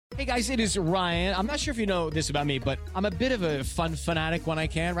Hey guys, it is Ryan. I'm not sure if you know this about me, but I'm a bit of a fun fanatic when I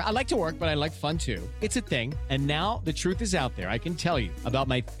can. I like to work, but I like fun too. It's a thing. And now the truth is out there. I can tell you about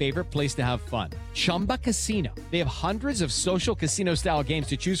my favorite place to have fun. Chumba Casino. They have hundreds of social casino style games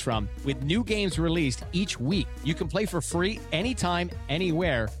to choose from with new games released each week. You can play for free anytime,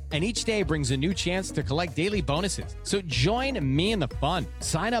 anywhere. And each day brings a new chance to collect daily bonuses. So join me in the fun.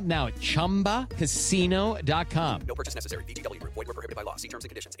 Sign up now at ChumbaCasino.com. No purchase necessary. VGW Group. Void where prohibited by law. See terms and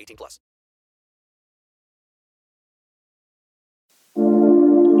conditions. 18+.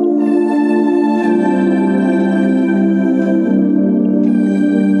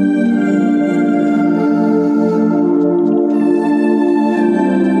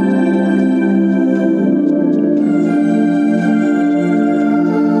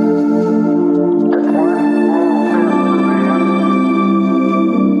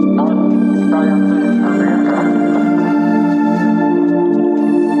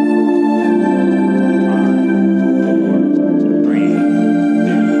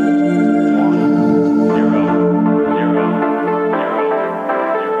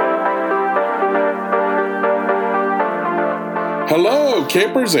 Hello,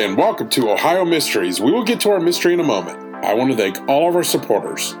 campers, and welcome to Ohio Mysteries. We will get to our mystery in a moment. I want to thank all of our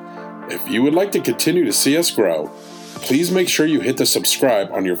supporters. If you would like to continue to see us grow, please make sure you hit the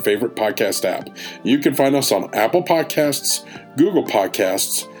subscribe on your favorite podcast app. You can find us on Apple Podcasts, Google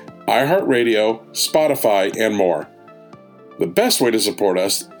Podcasts, iHeartRadio, Spotify, and more. The best way to support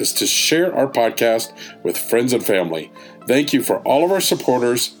us is to share our podcast with friends and family. Thank you for all of our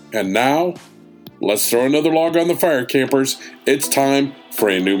supporters, and now, let's throw another log on the fire, campers. It's time for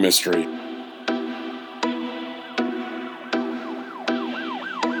a new mystery.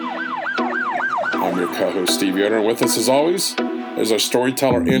 I'm your co-host, Steve Yoder, and with us, as always, is our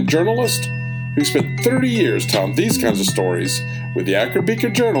storyteller and journalist who spent 30 years telling these kinds of stories with the Akron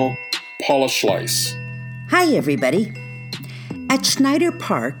Beacon Journal, Paula Schleiss. Hi, everybody. At Schneider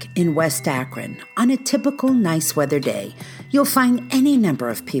Park in West Akron, on a typical nice weather day, you'll find any number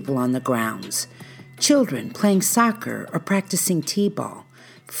of people on the grounds. Children playing soccer or practicing t-ball,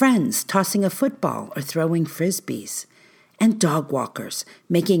 friends tossing a football or throwing frisbees, and dog walkers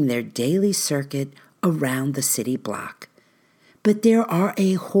making their daily circuit around the city block. But there are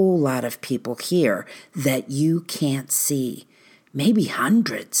a whole lot of people here that you can't see, maybe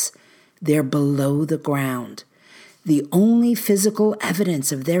hundreds. They're below the ground. The only physical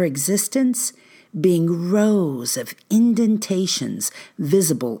evidence of their existence being rows of indentations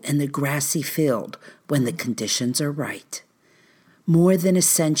visible in the grassy field when the conditions are right. More than a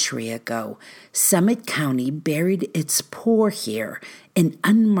century ago, Summit County buried its poor here in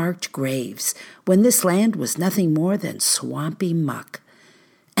unmarked graves when this land was nothing more than swampy muck.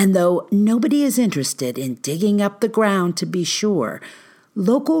 And though nobody is interested in digging up the ground to be sure,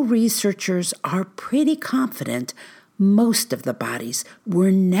 local researchers are pretty confident most of the bodies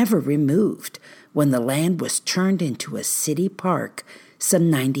were never removed when the land was turned into a city park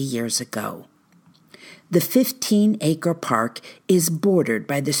some 90 years ago. The 15-acre park is bordered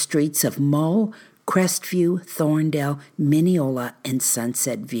by the streets of Mull, Crestview, Thorndale, Mineola, and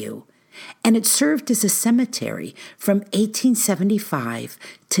Sunset View, and it served as a cemetery from 1875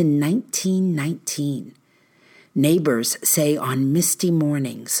 to 1919. Neighbors say on misty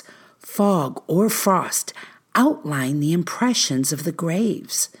mornings, fog or frost outline the impressions of the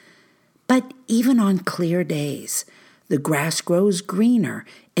graves. But even on clear days, the grass grows greener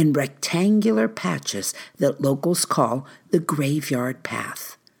in rectangular patches that locals call the graveyard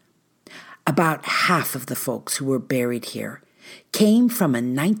path. About half of the folks who were buried here came from a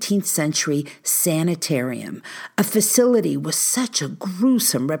 19th century sanitarium, a facility with such a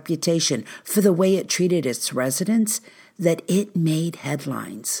gruesome reputation for the way it treated its residents that it made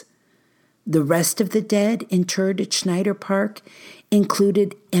headlines. The rest of the dead interred at Schneider Park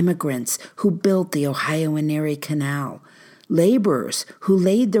included immigrants who built the Ohio and Erie Canal, laborers who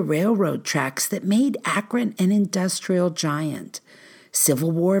laid the railroad tracks that made Akron an industrial giant,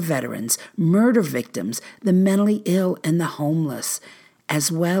 Civil War veterans, murder victims, the mentally ill and the homeless,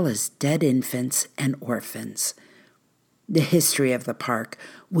 as well as dead infants and orphans. The history of the park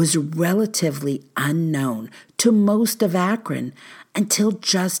was relatively unknown to most of Akron until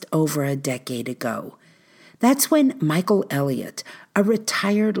just over a decade ago. That's when Michael Elliott, a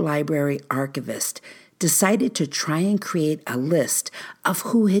retired library archivist, decided to try and create a list of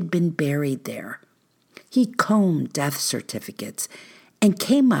who had been buried there. He combed death certificates and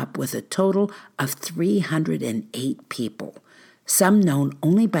came up with a total of 308 people, some known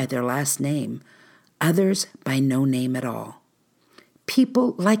only by their last name, others by no name at all.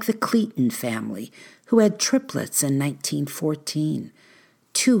 People like the Cleaton family, who had triplets in 1914,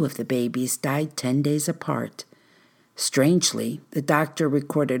 2 of the babies died 10 days apart. Strangely, the doctor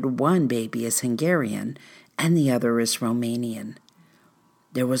recorded one baby as Hungarian and the other as Romanian.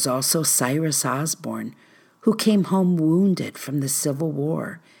 There was also Cyrus Osborne, who came home wounded from the Civil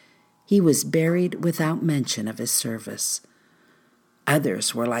War. He was buried without mention of his service.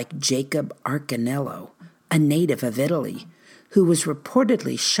 Others were like Jacob Arcanello, a native of Italy, who was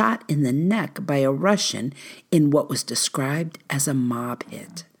reportedly shot in the neck by a Russian in what was described as a mob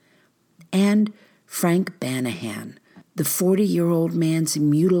hit. And Frank Banahan, the 40-year-old man's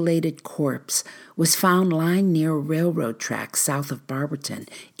mutilated corpse, was found lying near railroad tracks south of Barberton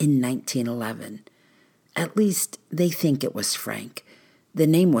in 1911. At least they think it was Frank. The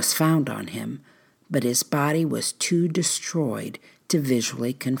name was found on him, but his body was too destroyed to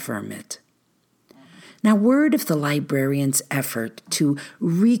visually confirm it. Now, word of the librarian's effort to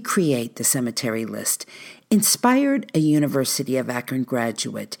recreate the cemetery list inspired a University of Akron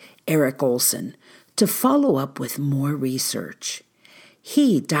graduate, Eric Olson, to follow up with more research.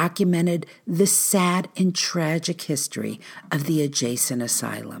 He documented the sad and tragic history of the adjacent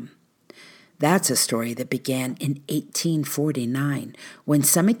asylum. That's a story that began in 1849 when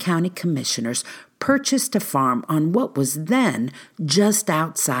Summit County commissioners purchased a farm on what was then just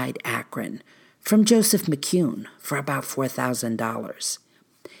outside Akron from Joseph McCune for about $4,000.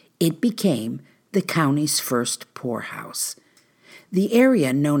 It became the county's first poorhouse. The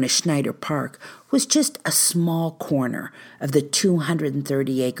area known as Schneider Park was just a small corner of the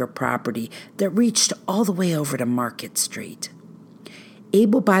 230-acre property that reached all the way over to Market Street.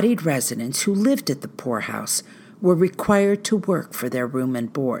 Able-bodied residents who lived at the poorhouse were required to work for their room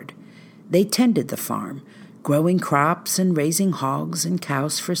and board. They tended the farm, growing crops and raising hogs and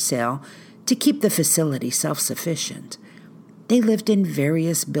cows for sale to keep the facility self-sufficient. They lived in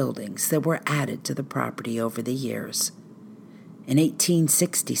various buildings that were added to the property over the years. In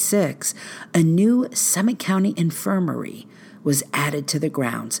 1866, a new Summit County infirmary was added to the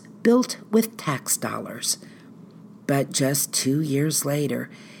grounds, built with tax dollars. But just 2 years later,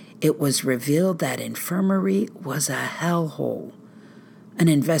 it was revealed that infirmary was a hellhole. An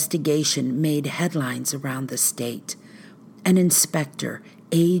investigation made headlines around the state. An inspector,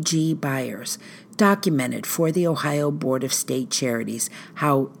 A.G. Byers, documented for the Ohio Board of State Charities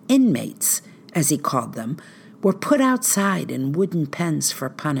how inmates, as he called them, were put outside in wooden pens for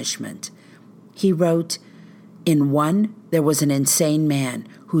punishment. He wrote, "In one, there was an insane man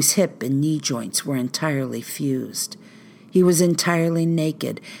whose hip and knee joints were entirely fused. He was entirely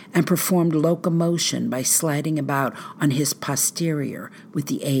naked and performed locomotion by sliding about on his posterior with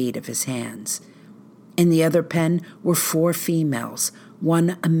the aid of his hands. In the other pen were 4 females,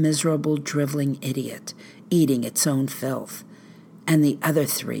 one a miserable, driveling idiot, eating its own filth, and the other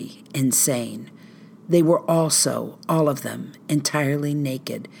 3 insane. They were also, all of them, entirely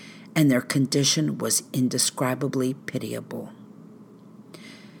naked, and their condition was indescribably pitiable."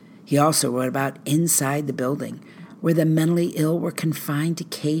 He also wrote about inside the building, where the mentally ill were confined to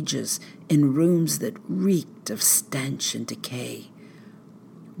cages in rooms that reeked of stench and decay.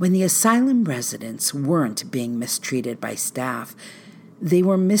 When the asylum residents weren't being mistreated by staff, they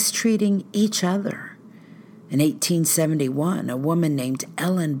were mistreating each other. In 1871, a woman named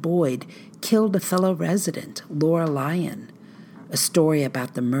Ellen Boyd killed a fellow resident, Laura Lyon. A story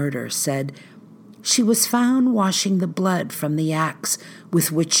about the murder said, "She was found washing the blood from the axe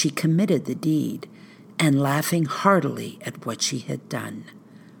with which she committed the deed, and laughing heartily at what she had done."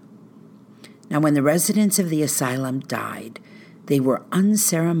 Now, when the residents of the asylum died, they were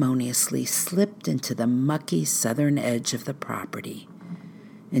unceremoniously slipped into the mucky southern edge of the property.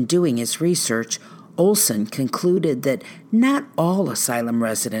 In doing his research, Olson concluded that not all asylum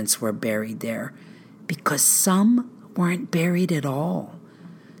residents were buried there, because some weren't buried at all.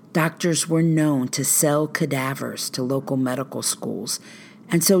 Doctors were known to sell cadavers to local medical schools,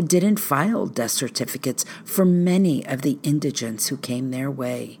 and so didn't file death certificates for many of the indigents who came their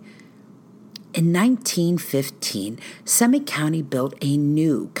way. In 1915, Summit County built a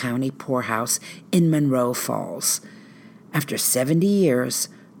new county poorhouse in Monroe Falls. After 70 years,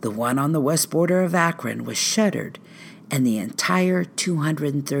 the one on the west border of Akron was shuttered, and the entire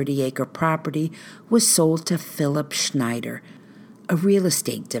 230-acre property was sold to Philip Schneider, a real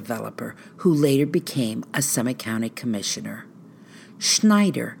estate developer who later became a Summit County commissioner.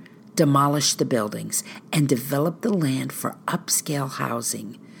 Schneider demolished the buildings and developed the land for upscale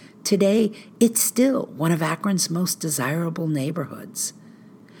housing. Today, it's still one of Akron's most desirable neighborhoods.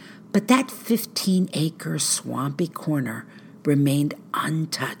 But that 15-acre swampy corner remained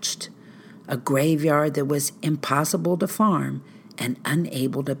untouched, a graveyard that was impossible to farm and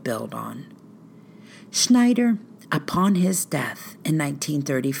unable to build on. Schneider, upon his death in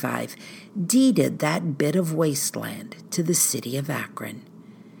 1935, deeded that bit of wasteland to the city of Akron.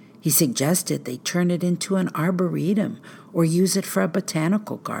 He suggested they turn it into an arboretum or use it for a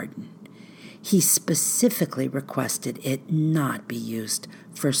botanical garden. He specifically requested it not be used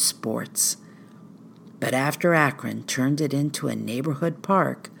for sports. But after Akron turned it into a neighborhood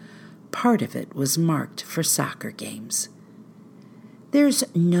park, part of it was marked for soccer games. There's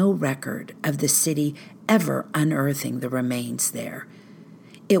no record of the city ever unearthing the remains there.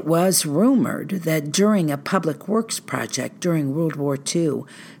 It was rumored that during a public works project during World War II,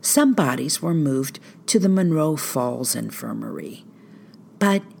 some bodies were moved to the Monroe Falls Infirmary.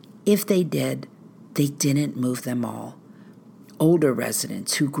 But if they did, they didn't move them all. Older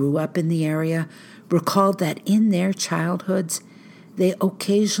residents who grew up in the area recalled that in their childhoods, they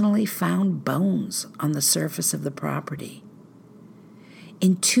occasionally found bones on the surface of the property.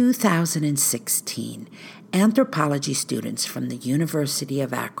 In 2016, anthropology students from the University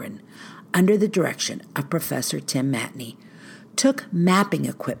of Akron, under the direction of Professor Tim Matney, took mapping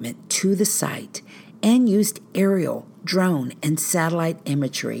equipment to the site and used aerial, drone, and satellite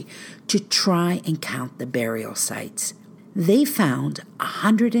imagery to try and count the burial sites. They found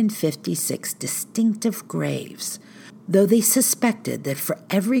 156 distinctive graves, though they suspected that for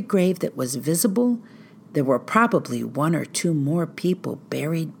every grave that was visible, there were probably one or two more people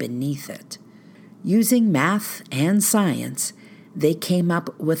buried beneath it. Using math and science, they came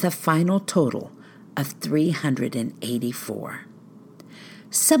up with a final total of 384.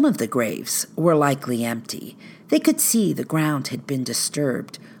 Some of the graves were likely empty. They could see the ground had been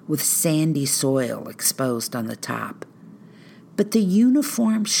disturbed, with sandy soil exposed on the top. But the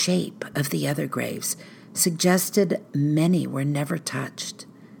uniform shape of the other graves suggested many were never touched.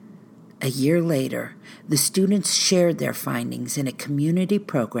 A year later, the students shared their findings in a community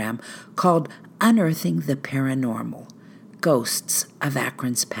program called Unearthing the Paranormal, Ghosts of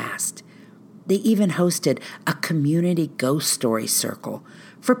Akron's Past. They even hosted a community ghost story circle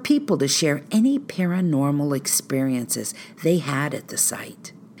for people to share any paranormal experiences they had at the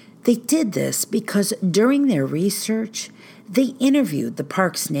site. They did this because during their research, they interviewed the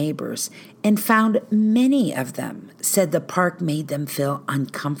park's neighbors and found many of them said the park made them feel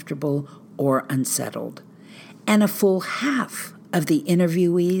uncomfortable or unsettled. And a full half of the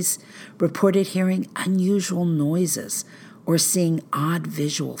interviewees reported hearing unusual noises or seeing odd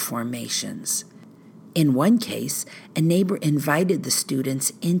visual formations. In one case, a neighbor invited the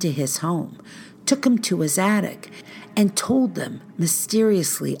students into his home, took them to his attic, and told them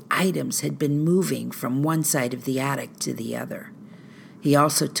mysteriously items had been moving from one side of the attic to the other. He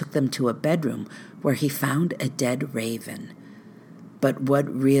also took them to a bedroom where he found a dead raven. But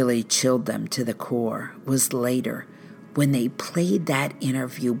what really chilled them to the core was later, when they played that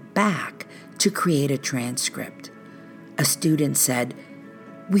interview back to create a transcript. A student said,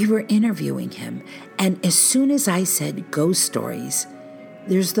 "We were interviewing him, and as soon as I said ghost stories,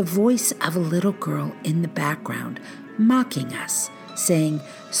 there's the voice of a little girl in the background mocking us, saying,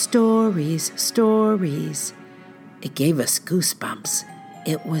 'Stories, stories.' It gave us goosebumps.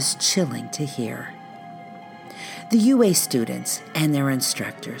 It was chilling to hear." The UA students and their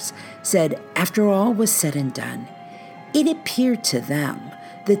instructors said after all was said and done, it appeared to them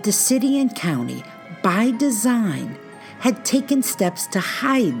that the city and county, by design, had taken steps to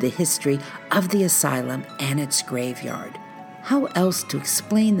hide the history of the asylum and its graveyard. How else to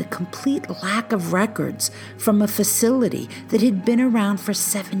explain the complete lack of records from a facility that had been around for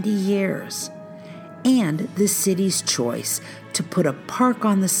 70 years? And the city's choice to put a park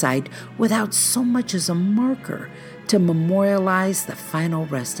on the site without so much as a marker to memorialize the final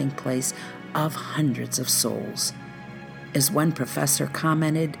resting place of hundreds of souls. As one professor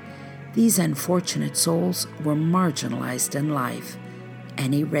commented, these unfortunate souls were marginalized in life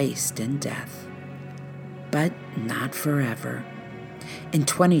and erased in death. But not forever. In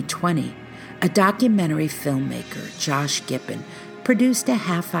 2020, a documentary filmmaker, Josh Gippen, produced a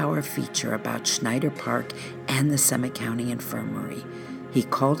half-hour feature about Schneider Park and the Summit County Infirmary. He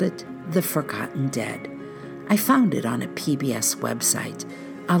called it The Forgotten Dead. I found it on a PBS website.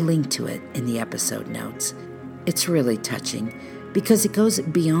 I'll link to it in the episode notes. It's really touching because it goes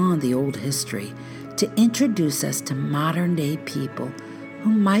beyond the old history to introduce us to modern-day people who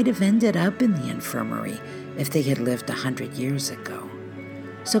might have ended up in the infirmary if they had lived 100 years ago.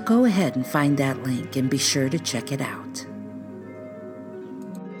 So go ahead and find that link and be sure to check it out.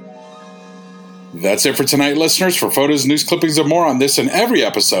 That's it for tonight, listeners. For photos, news clippings, and more on this and every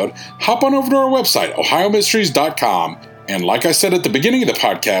episode, hop on over to our website, ohiomysteries.com. And like I said at the beginning of the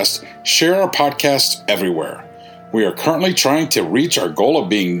podcast, share our podcast everywhere. We are currently trying to reach our goal of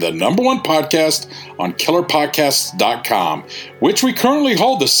being the #1 podcast on killerpodcasts.com, which we currently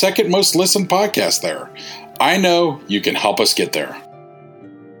hold the second most listened podcast there. I know you can help us get there.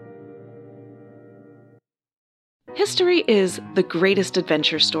 History is the greatest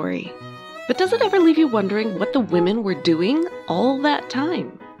adventure story. But does it ever leave you wondering what the women were doing all that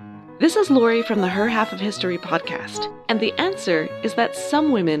time? This is Lori from the Her Half of History podcast, and the answer is that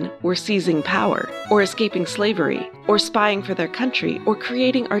some women were seizing power, or escaping slavery, or spying for their country, or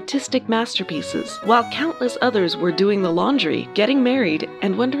creating artistic masterpieces, while countless others were doing the laundry, getting married,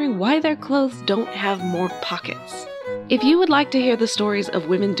 and wondering why their clothes don't have more pockets. If you would like to hear the stories of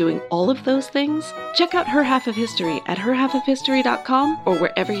women doing all of those things, check out Her Half of History at herhalfofhistory.com or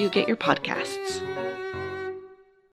wherever you get your podcasts.